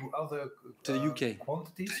but to other to the UK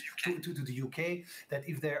quantities to the UK. That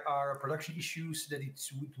if there are production issues, that it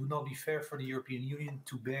would not be fair for the European Union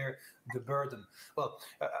to bear the burden. Well,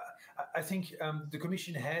 I think the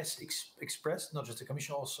Commission has expressed, not just the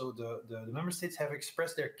Commission, also the Member States have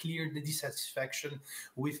expressed their clear dissatisfaction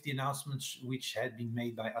with the announcements which had been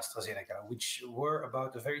made by AstraZeneca, which were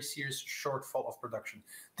about a very serious shortfall of production.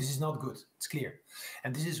 This is not good, it's clear.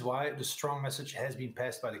 And this is why the strong message has been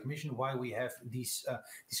passed by the Commission, why we have these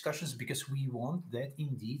discussions, because we want that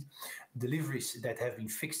indeed deliveries that have been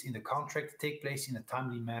fixed in the contract take place in a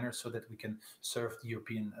timely manner so that we can serve the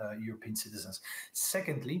European citizens.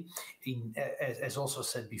 Secondly, as also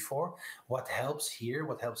said before, what helps here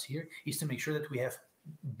is to make sure that we have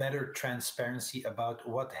better transparency about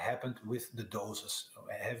what happened with the doses.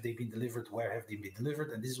 Have they been delivered? Where have they been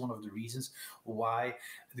delivered? And this is one of the reasons why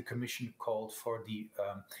the Commission called for the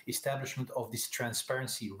establishment of this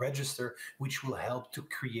transparency register, which will help to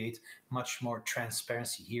create much more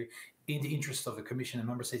transparency here in the interest of the Commission and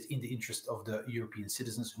Member States, in the interest of the European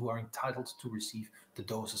citizens who are entitled to receive the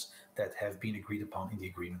doses that have been agreed upon in the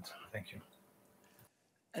agreement. Thank you.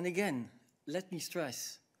 And again, let me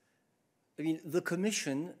stress, I mean, the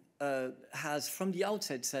Commission has from the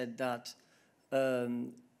outset said that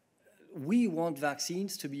we want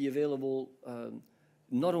vaccines to be available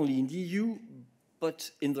not only in the EU, but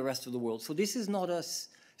in the rest of the world. So this is not us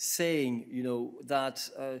saying, you know, that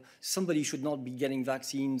somebody should not be getting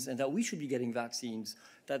vaccines and that we should be getting vaccines,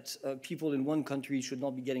 that people in one country should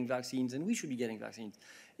not be getting vaccines and we should be getting vaccines.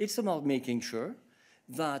 It's about making sure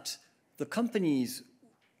that the companies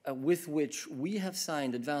with which we have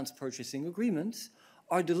signed advanced purchasing agreements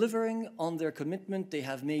are delivering on their commitment they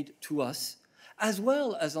have made to us, as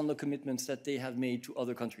well as on the commitments that they have made to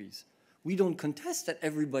other countries. We don't contest that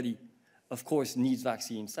everybody, of course, needs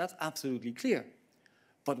vaccines. That's absolutely clear.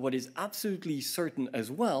 But what is absolutely certain as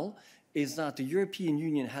well is that the European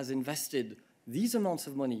Union has invested these amounts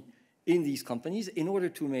of money in these companies in order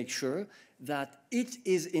to make sure that it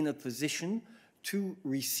is in a position to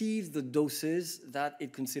receive the doses that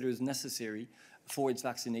it considers necessary for its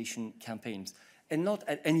vaccination campaigns. And not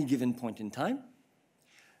at any given point in time,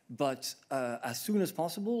 but as soon as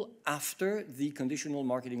possible after the conditional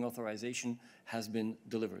marketing authorization has been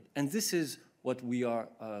delivered. And this is what we are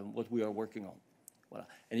working on. Voilà.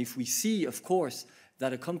 And if we see, of course,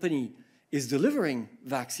 that a company is delivering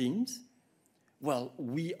vaccines, well,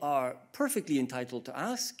 we are perfectly entitled to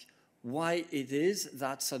ask why it is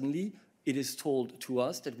that suddenly it is told to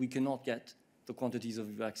us that we cannot get the quantities of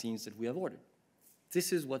vaccines that we have ordered.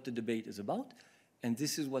 This is what the debate is about, and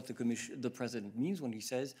this is what the President means when he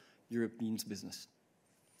says Europe means business.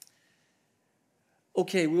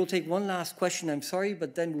 Okay, we will take one last question, I'm sorry,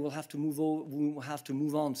 but then we will have to move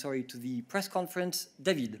on, to the press conference.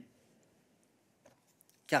 David.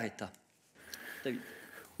 Caretta. David.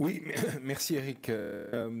 Oui, merci Eric.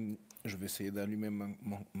 Je vais essayer d'allumer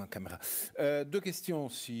ma caméra. Deux questions,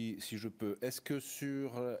 si je peux. Est-ce que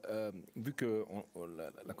vu que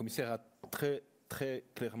la commissaire a très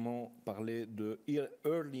clairement parlé de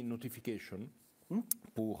early notification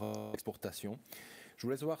pour l'exportation, je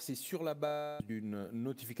voulais savoir si sur la base d'une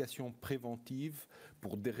notification préventive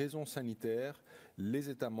pour des raisons sanitaires, les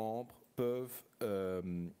États membres peuvent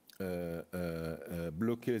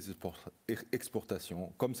bloquer les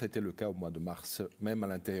exportations, comme ça a été le cas au mois de mars, même à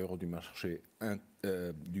l'intérieur du marché,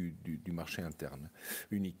 du marché interne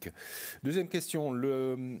unique. Deuxième question,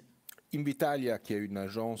 Invitalia, qui est une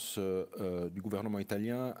agence du gouvernement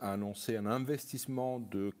italien, a annoncé un investissement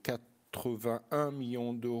de 81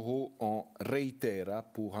 millions d'euros en Reitera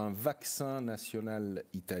pour un vaccin national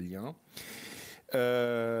italien.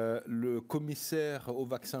 Le commissaire au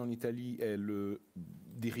vaccin en Italie est le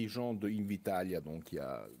dirigeant de Invitalia, donc il y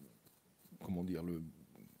a, comment dire,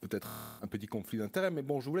 peut-être un petit conflit d'intérêts, mais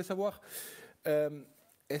bon, je voulais savoir,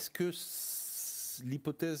 est-ce que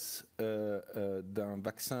l'hypothèse d'un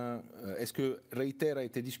vaccin, est-ce que Reitera a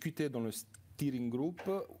été discutée dans le steering group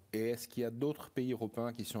et est-ce qu'il y a d'autres pays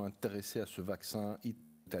européens qui sont intéressés à ce vaccin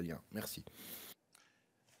italien? Merci.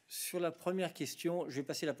 Sur la première question, je vais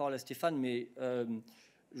passer la parole à Stéphane, mais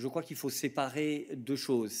je crois qu'il faut séparer deux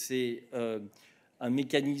choses. C'est un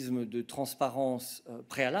mécanisme de transparence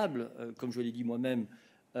préalable, comme je l'ai dit moi-même,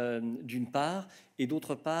 d'une part, et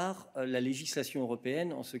d'autre part, la législation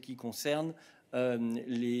européenne en ce qui concerne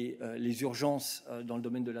les urgences dans le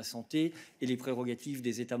domaine de la santé et les prérogatives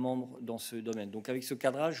des États membres dans ce domaine. Donc avec ce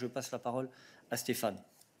cadrage, je passe la parole à Stéphane.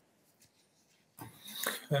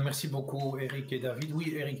 Merci beaucoup, Eric et David.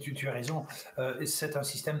 Oui, Eric, tu as raison. C'est un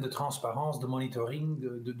système de transparence, de monitoring,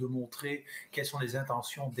 de montrer quelles sont les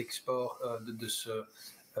intentions d'export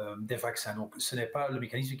des vaccins. Donc, ce n'est pas le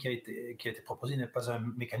mécanisme qui a été proposé, n'est pas un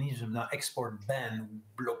mécanisme d'un export ban,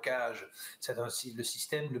 blocage. C'est le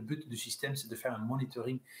système. Le but du système, c'est de faire un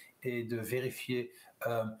monitoring et de vérifier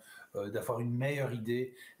d'avoir une meilleure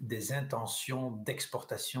idée des intentions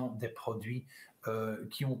d'exportation des produits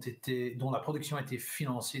dont la production a été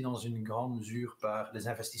financée dans une grande mesure par les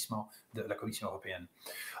investissements de la Commission européenne.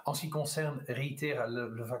 En ce qui concerne, réitère,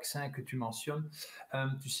 le vaccin que tu mentionnes,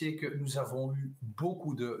 tu sais que nous avons eu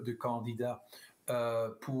beaucoup de candidats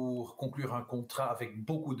pour conclure un contrat avec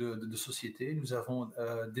beaucoup de sociétés. Nous avons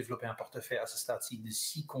développé un portefeuille à ce stade-ci de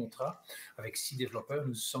 6 contrats avec 6 développeurs.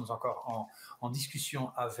 Nous sommes encore en discussion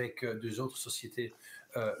avec 2 autres sociétés,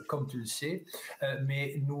 comme tu le sais,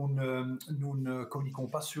 mais nous ne communiquons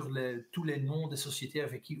pas sur tous les noms des sociétés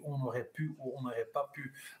avec qui on aurait pu ou on n'aurait pas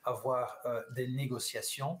pu avoir des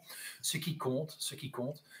négociations. Ce qui compte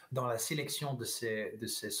dans la sélection de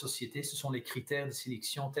ces sociétés, ce sont les critères de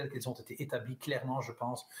sélection tels qu'ils ont été établis clairement, je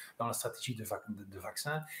pense, dans la stratégie de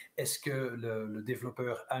vaccin. Est-ce que le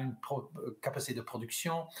développeur a une capacité de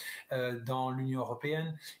production dans l'Union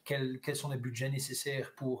européenne? Quels sont les budgets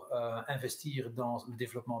nécessaires pour investir dans le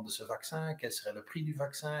développement de ce vaccin? Quel serait le prix du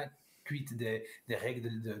vaccin? Quid des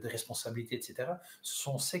règles de responsabilité, etc. Ce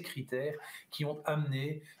sont ces critères qui ont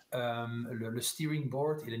amené le steering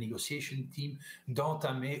board et le negotiation team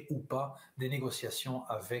d'entamer ou pas des négociations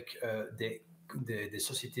avec des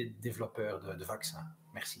sociétés développeurs de vaccins.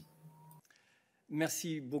 Merci.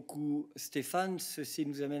 Merci beaucoup Stéphane. Ceci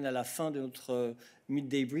nous amène à la fin de notre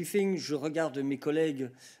midday briefing. Je regarde mes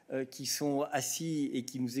collègues qui sont assis et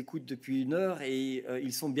qui nous écoutent depuis 1 heure et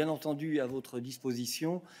ils sont bien entendu à votre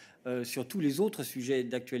disposition sur tous les autres sujets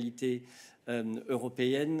d'actualité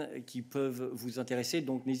européenne qui peuvent vous intéresser.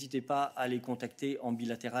 Donc n'hésitez pas à les contacter en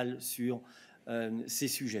bilatéral sur ces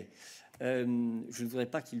sujets. Je ne voudrais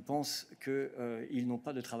pas qu'ils pensent qu'ils n'ont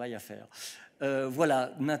pas de travail à faire.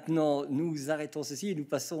 Voilà, maintenant nous arrêtons ceci et nous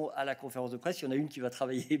passons à la conférence de presse. Il y en a une qui va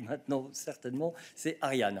travailler maintenant certainement, c'est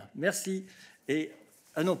Ariane. Merci. Et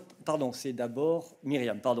non, pardon, c'est d'abord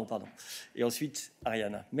Myriam, pardon. Et ensuite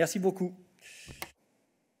Ariane. Merci beaucoup.